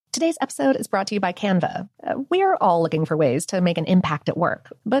Today's episode is brought to you by Canva. We're all looking for ways to make an impact at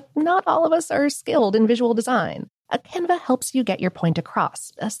work, but not all of us are skilled in visual design. Canva helps you get your point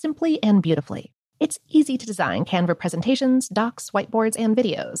across, simply and beautifully. It's easy to design Canva presentations, docs, whiteboards, and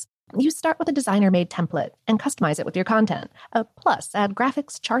videos. You start with a designer-made template and customize it with your content. Plus, add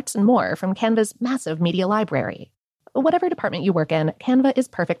graphics, charts, and more from Canva's massive media library. Whatever department you work in, Canva is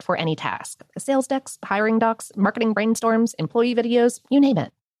perfect for any task. Sales decks, hiring docs, marketing brainstorms, employee videos, you name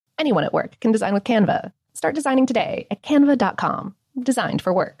it. Anyone at work can design with Canva. Start designing today at canva.com. Designed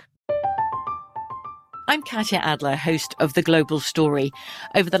for work. I'm Katya Adler, host of The Global Story.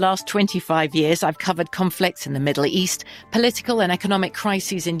 Over the last 25 years, I've covered conflicts in the Middle East, political and economic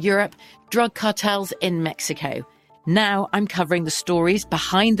crises in Europe, drug cartels in Mexico. Now I'm covering the stories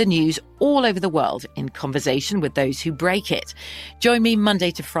behind the news all over the world in conversation with those who break it. Join me Monday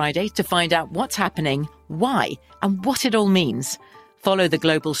to Friday to find out what's happening, why, and what it all means. Follow The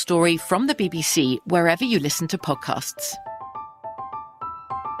Global Story from the BBC wherever you listen to podcasts.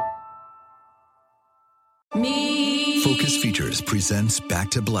 Focus Features presents Back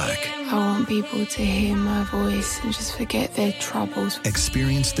to Black. I want people to hear my voice and just forget their troubles.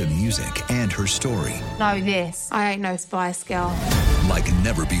 Experience the music and her story. Know this, I ain't no Spice Girl. Like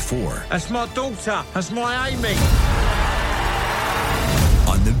never before. That's my daughter. That's my Amy.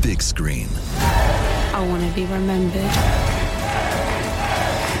 On the big screen. I want to be remembered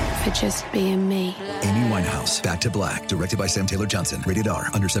for just being me. Amy Winehouse, Back to Black, directed by Sam Taylor Johnson. Rated R,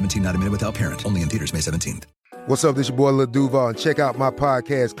 under 17, not a minute without parent. Only in theaters May 17th. What's up, this your boy Lil Duval, and check out my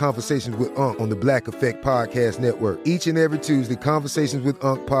podcast, Conversations with Unc, on the Black Effect Podcast Network. Each and every Tuesday, Conversations with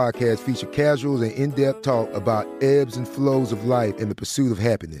Unc podcast feature casual and in-depth talk about ebbs and flows of life and the pursuit of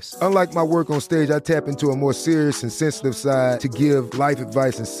happiness. Unlike my work on stage, I tap into a more serious and sensitive side to give life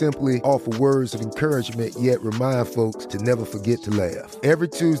advice and simply offer words of encouragement, yet remind folks to never forget to laugh. Every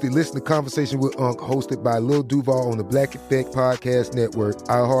Tuesday, listen to Conversations with Unc, hosted by Lil Duval on the Black Effect Podcast Network,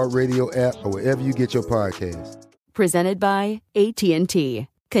 iHeartRadio app, or wherever you get your podcasts. Presented by AT&T.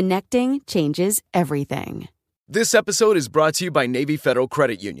 Connecting changes everything. This episode is brought to you by Navy Federal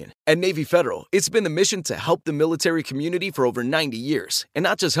Credit Union. At Navy Federal, it's been the mission to help the military community for over 90 years. And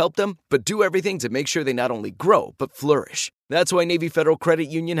not just help them, but do everything to make sure they not only grow, but flourish. That's why Navy Federal Credit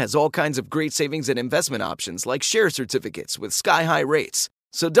Union has all kinds of great savings and investment options like share certificates with sky-high rates.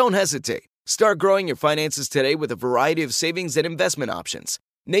 So don't hesitate. Start growing your finances today with a variety of savings and investment options.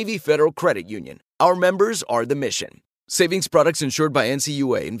 Navy Federal Credit Union. Our members are the mission. Savings products insured by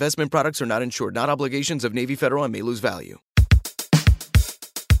NCUA. Investment products are not insured, not obligations of Navy Federal and may lose value.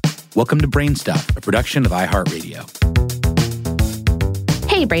 Welcome to Brainstuff, a production of iHeartRadio.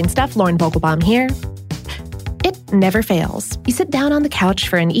 Hey, Brainstuff, Lauren Vogelbaum here. It never fails. You sit down on the couch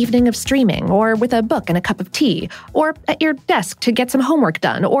for an evening of streaming, or with a book and a cup of tea, or at your desk to get some homework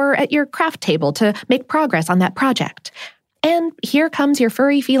done, or at your craft table to make progress on that project. And here comes your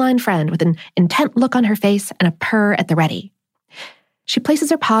furry feline friend with an intent look on her face and a purr at the ready. She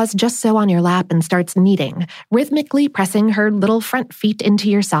places her paws just so on your lap and starts kneading, rhythmically pressing her little front feet into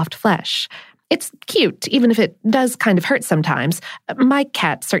your soft flesh. It's cute, even if it does kind of hurt sometimes. My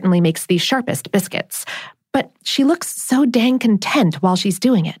cat certainly makes the sharpest biscuits. But she looks so dang content while she's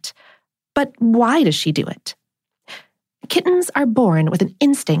doing it. But why does she do it? Kittens are born with an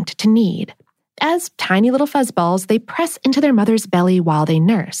instinct to knead. As tiny little fuzzballs, they press into their mother's belly while they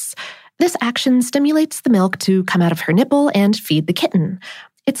nurse. This action stimulates the milk to come out of her nipple and feed the kitten.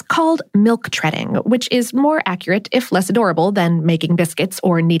 It's called milk treading, which is more accurate, if less adorable, than making biscuits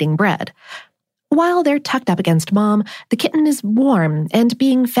or kneading bread. While they're tucked up against mom, the kitten is warm and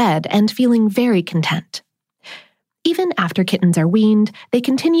being fed and feeling very content. Even after kittens are weaned, they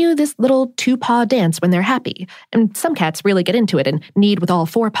continue this little two-paw dance when they're happy, and some cats really get into it and knead with all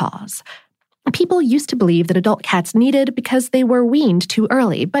four paws. People used to believe that adult cats kneaded because they were weaned too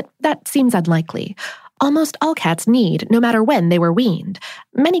early, but that seems unlikely. Almost all cats knead, no matter when they were weaned.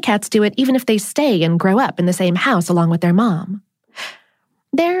 Many cats do it even if they stay and grow up in the same house along with their mom.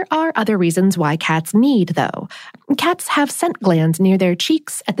 There are other reasons why cats knead, though. Cats have scent glands near their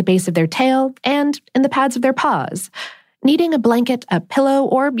cheeks, at the base of their tail, and in the pads of their paws. Kneading a blanket, a pillow,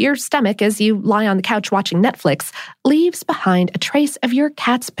 or your stomach as you lie on the couch watching Netflix leaves behind a trace of your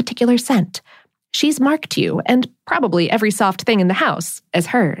cat's particular scent. She's marked you, and probably every soft thing in the house, as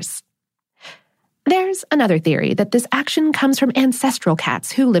hers. There's another theory that this action comes from ancestral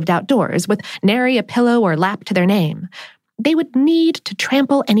cats who lived outdoors with nary a pillow or lap to their name. They would need to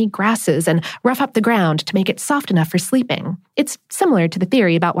trample any grasses and rough up the ground to make it soft enough for sleeping. It's similar to the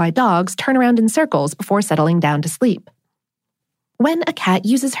theory about why dogs turn around in circles before settling down to sleep. When a cat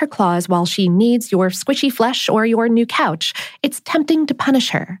uses her claws while she kneads your squishy flesh or your new couch, it's tempting to punish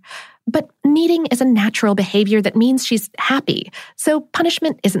her. But kneading is a natural behavior that means she's happy, so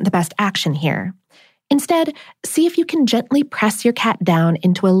punishment isn't the best action here. Instead, see if you can gently press your cat down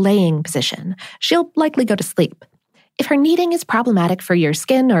into a laying position. She'll likely go to sleep. If her kneading is problematic for your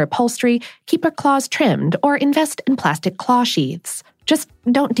skin or upholstery, keep her claws trimmed or invest in plastic claw sheaths. Just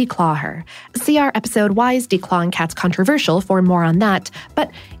don't declaw her. See our episode Why is Declawing Cats Controversial for more on that,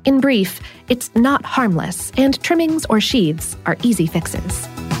 but in brief, it's not harmless, and trimmings or sheaths are easy fixes.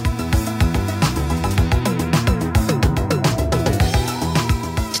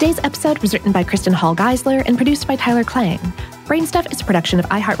 Today's episode was written by Kristen Hall Geisler and produced by Tyler Klang. Brainstuff is a production of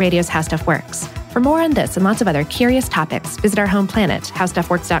iHeartRadio's How Stuff Works. For more on this and lots of other curious topics, visit our home planet,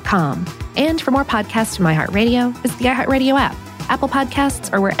 howstuffworks.com. And for more podcasts from iHeartRadio, visit the iHeartRadio app, Apple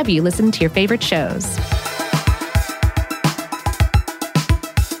Podcasts, or wherever you listen to your favorite shows.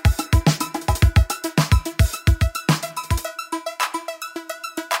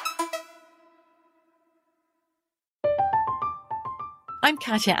 I'm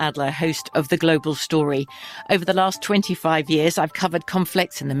Katya Adler, host of The Global Story. Over the last 25 years, I've covered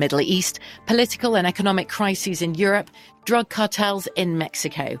conflicts in the Middle East, political and economic crises in Europe, drug cartels in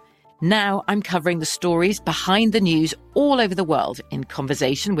Mexico. Now I'm covering the stories behind the news all over the world in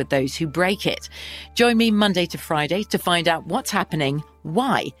conversation with those who break it. Join me Monday to Friday to find out what's happening,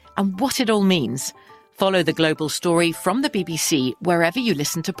 why, and what it all means. Follow The Global Story from the BBC wherever you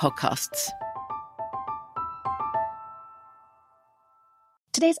listen to podcasts.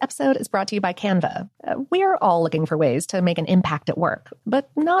 Today's episode is brought to you by Canva. We're all looking for ways to make an impact at work,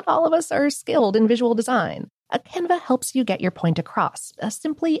 but not all of us are skilled in visual design. Canva helps you get your point across,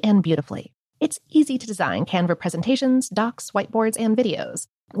 simply and beautifully. It's easy to design Canva presentations, docs, whiteboards, and videos.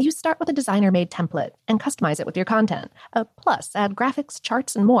 You start with a designer-made template and customize it with your content. Plus, add graphics,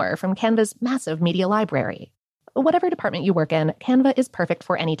 charts, and more from Canva's massive media library. Whatever department you work in, Canva is perfect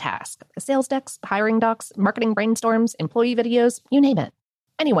for any task. Sales decks, hiring docs, marketing brainstorms, employee videos, you name it.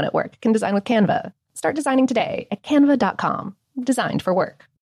 Anyone at work can design with Canva. Start designing today at canva.com. Designed for work.